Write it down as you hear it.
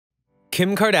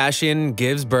Kim Kardashian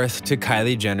gives birth to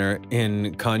Kylie Jenner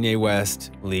in Kanye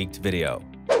West leaked video.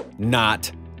 Not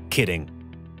kidding.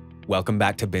 Welcome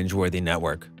back to Binge-Worthy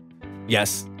Network.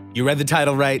 Yes, you read the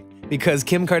title right, because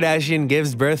Kim Kardashian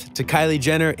gives birth to Kylie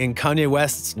Jenner in Kanye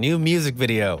West's new music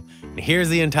video. And here's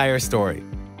the entire story.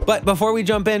 But before we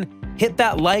jump in, hit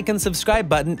that like and subscribe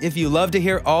button if you love to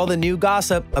hear all the new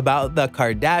gossip about the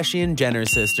Kardashian-Jenner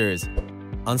sisters.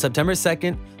 On September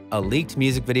 2nd, a leaked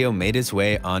music video made its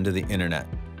way onto the internet.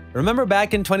 Remember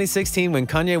back in 2016 when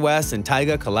Kanye West and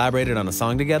Tyga collaborated on a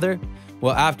song together?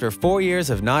 Well, after 4 years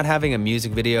of not having a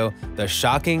music video, the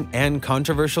shocking and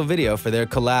controversial video for their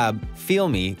collab, Feel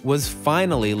Me, was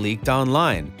finally leaked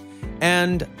online.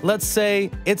 And let's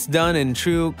say it's done in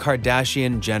true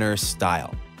Kardashian-Jenner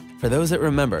style. For those that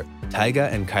remember, Tyga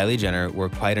and Kylie Jenner were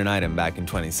quite an item back in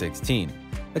 2016.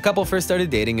 The couple first started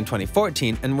dating in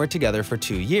 2014 and were together for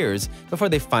 2 years before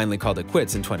they finally called it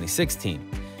quits in 2016.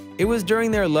 It was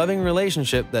during their loving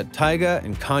relationship that Tyga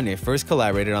and Kanye first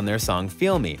collaborated on their song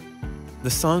Feel Me. The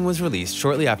song was released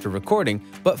shortly after recording,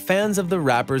 but fans of the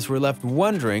rappers were left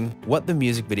wondering what the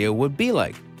music video would be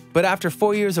like. But after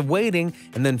 4 years of waiting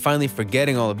and then finally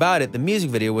forgetting all about it, the music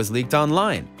video was leaked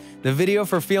online. The video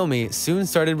for Feel Me soon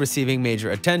started receiving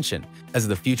major attention, as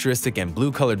the futuristic and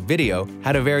blue-colored video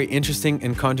had a very interesting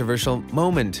and controversial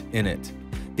moment in it.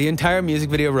 The entire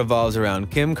music video revolves around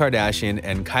Kim Kardashian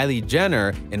and Kylie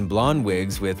Jenner in blonde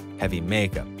wigs with heavy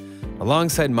makeup.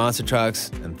 Alongside monster trucks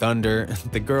and thunder,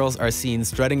 the girls are seen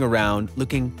strutting around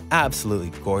looking absolutely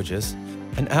gorgeous.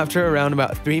 And after around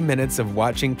about 3 minutes of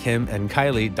watching Kim and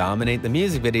Kylie dominate the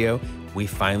music video, we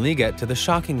finally get to the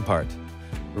shocking part.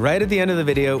 Right at the end of the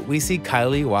video, we see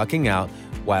Kylie walking out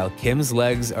while Kim's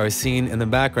legs are seen in the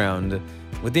background.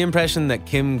 With the impression that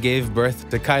Kim gave birth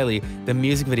to Kylie, the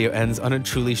music video ends on a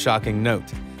truly shocking note.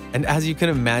 And as you can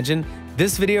imagine,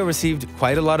 this video received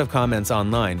quite a lot of comments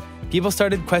online. People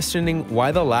started questioning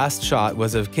why the last shot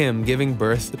was of Kim giving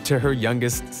birth to her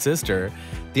youngest sister.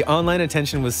 The online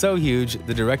attention was so huge,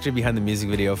 the director behind the music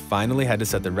video finally had to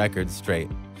set the record straight.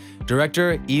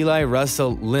 Director Eli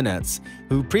Russell Linnetz,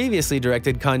 who previously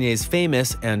directed Kanye's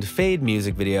famous and Fade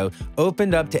music video,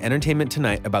 opened up to Entertainment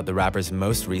Tonight about the rapper's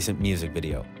most recent music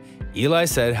video. Eli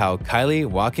said how Kylie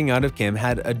walking out of Kim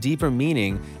had a deeper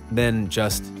meaning than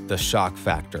just the shock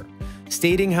factor,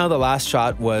 stating how the last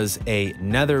shot was a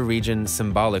nether region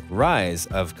symbolic rise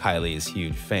of Kylie's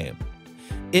huge fame.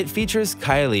 It features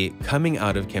Kylie coming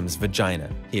out of Kim's vagina,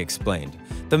 he explained.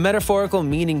 The metaphorical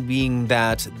meaning being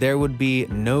that there would be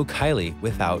no Kylie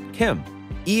without Kim.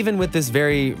 Even with this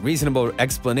very reasonable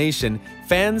explanation,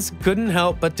 fans couldn't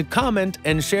help but to comment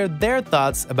and share their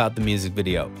thoughts about the music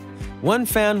video. One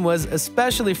fan was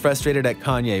especially frustrated at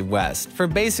Kanye West for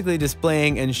basically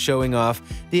displaying and showing off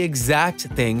the exact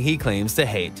thing he claims to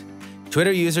hate.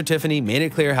 Twitter user Tiffany made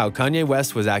it clear how Kanye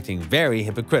West was acting very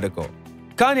hypocritical.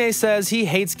 Kanye says he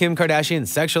hates Kim Kardashian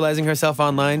sexualizing herself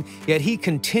online, yet he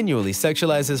continually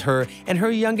sexualizes her and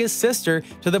her youngest sister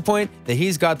to the point that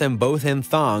he's got them both in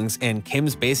thongs and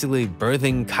Kim's basically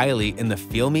birthing Kylie in the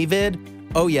Feel Me vid?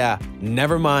 Oh yeah,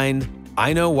 never mind,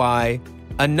 I know why.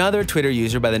 Another Twitter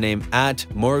user by the name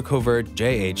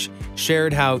 @MoreCovertJH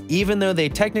shared how even though they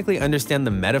technically understand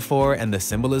the metaphor and the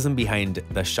symbolism behind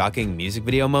the shocking music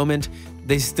video moment,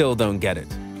 they still don't get it.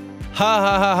 Ha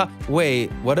ha ha ha. Wait,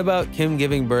 what about Kim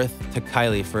giving birth to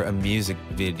Kylie for a music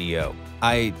video?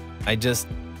 I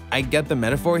get the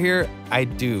metaphor here. I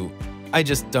do. I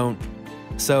just don't.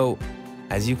 So,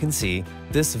 as you can see,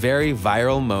 this very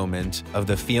viral moment of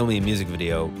the Feel Me music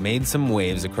video made some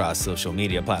waves across social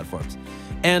media platforms.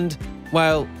 And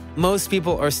while most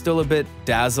people are still a bit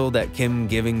dazzled at Kim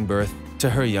giving birth to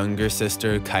her younger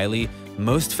sister, Kylie,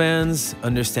 most fans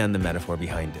understand the metaphor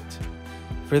behind it.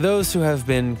 For those who have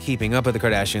been keeping up with the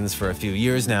Kardashians for a few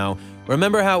years now,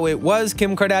 remember how it was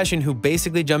Kim Kardashian who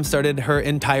basically jump-started her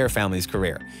entire family's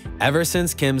career. Ever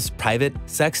since Kim's private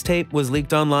sex tape was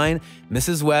leaked online,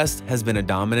 Mrs. West has been a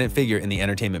dominant figure in the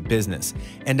entertainment business.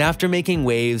 And after making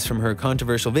waves from her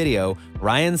controversial video,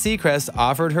 Ryan Seacrest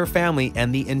offered her family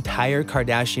and the entire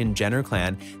Kardashian-Jenner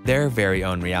clan their very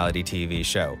own reality TV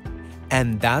show.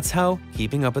 And that's how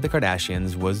Keeping Up with the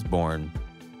Kardashians was born.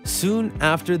 Soon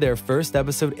after their first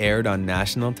episode aired on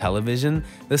national television,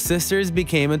 the sisters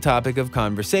became a topic of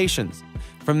conversations.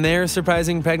 From their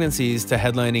surprising pregnancies to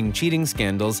headlining cheating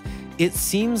scandals, it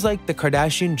seems like the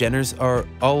Kardashian-Jenners are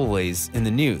always in the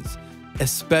news,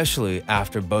 especially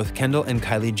after both Kendall and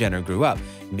Kylie Jenner grew up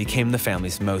and became the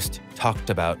family's most talked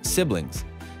about siblings.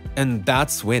 And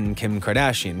that's when Kim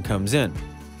Kardashian comes in.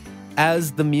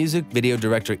 As the music video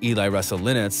director Eli Russell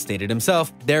Linnetz stated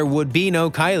himself, there would be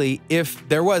no Kylie if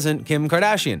there wasn't Kim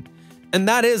Kardashian. And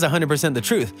that is 100% the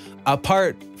truth.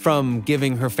 Apart from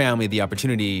giving her family the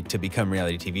opportunity to become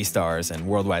reality TV stars and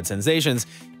worldwide sensations,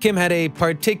 Kim had a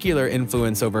particular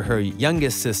influence over her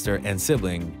youngest sister and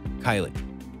sibling, Kylie.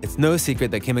 It's no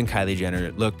secret that Kim and Kylie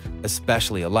Jenner look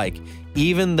especially alike.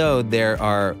 Even though there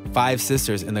are 5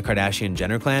 sisters in the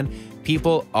Kardashian-Jenner clan,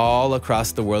 people all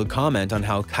across the world comment on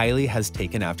how Kylie has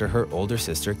taken after her older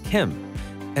sister, Kim.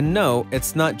 And no,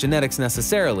 it's not genetics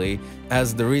necessarily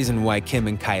as the reason why Kim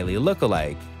and Kylie look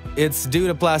alike. It's due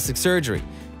to plastic surgery.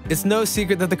 It's no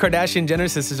secret that the Kardashian-Jenner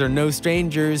sisters are no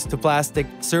strangers to plastic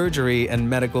surgery and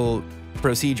medical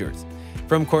procedures.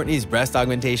 From Kourtney's breast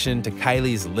augmentation to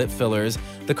Kylie's lip fillers,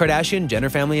 the Kardashian-Jenner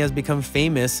family has become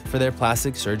famous for their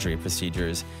plastic surgery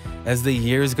procedures. As the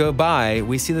years go by,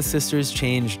 we see the sisters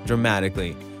change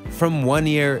dramatically. From one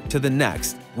year to the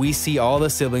next, we see all the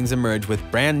siblings emerge with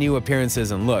brand new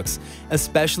appearances and looks,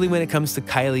 especially when it comes to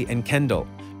Kylie and Kendall.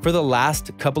 For the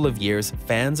last couple of years,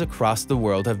 fans across the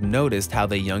world have noticed how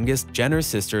the youngest Jenner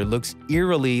sister looks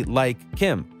eerily like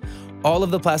Kim. All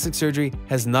of the plastic surgery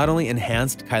has not only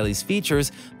enhanced Kylie's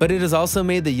features, but it has also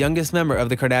made the youngest member of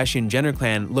the Kardashian-Jenner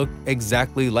clan look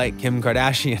exactly like Kim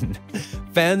Kardashian.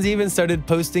 Fans even started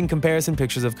posting comparison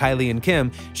pictures of Kylie and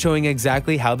Kim, showing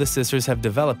exactly how the sisters have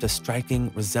developed a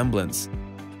striking resemblance.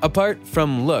 Apart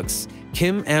from looks,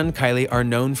 Kim and Kylie are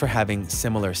known for having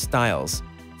similar styles.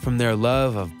 From their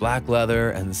love of black leather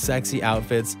and sexy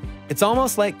outfits, it's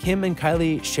almost like Kim and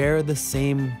Kylie share the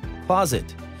same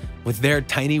closet. With their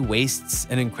tiny waists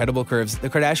and incredible curves, the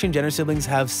Kardashian-Jenner siblings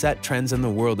have set trends in the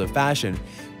world of fashion.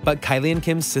 But Kylie and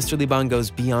Kim's sisterly bond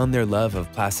goes beyond their love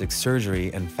of plastic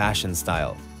surgery and fashion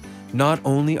style. Not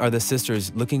only are the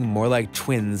sisters looking more like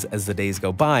twins as the days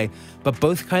go by, but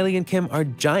both Kylie and Kim are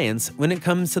giants when it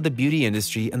comes to the beauty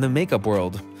industry and the makeup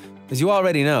world. As you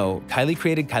already know, Kylie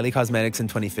created Kylie Cosmetics in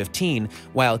 2015,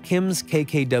 while Kim's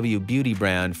KKW beauty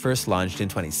brand first launched in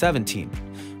 2017.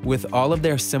 With all of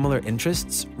their similar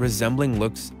interests, resembling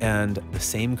looks, and the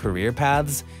same career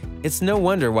paths, it's no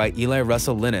wonder why Eli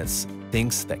Russell Linnitz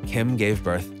thinks that Kim gave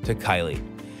birth to Kylie.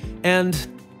 And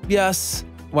yes,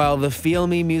 while the Feel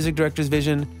Me music director's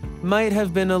vision might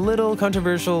have been a little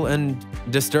controversial and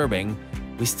disturbing,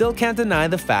 we still can't deny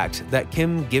the fact that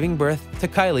Kim giving birth to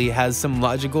Kylie has some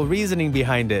logical reasoning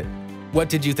behind it. What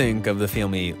did you think of the Feel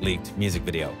Me leaked music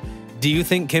video? Do you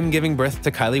think Kim giving birth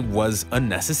to Kylie was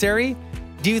unnecessary?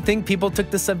 Do you think people took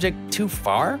the subject too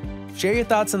far? Share your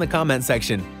thoughts in the comment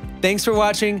section. Thanks for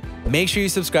watching, make sure you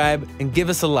subscribe and give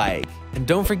us a like. And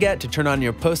don't forget to turn on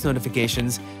your post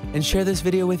notifications and share this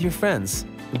video with your friends.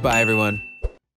 Goodbye everyone.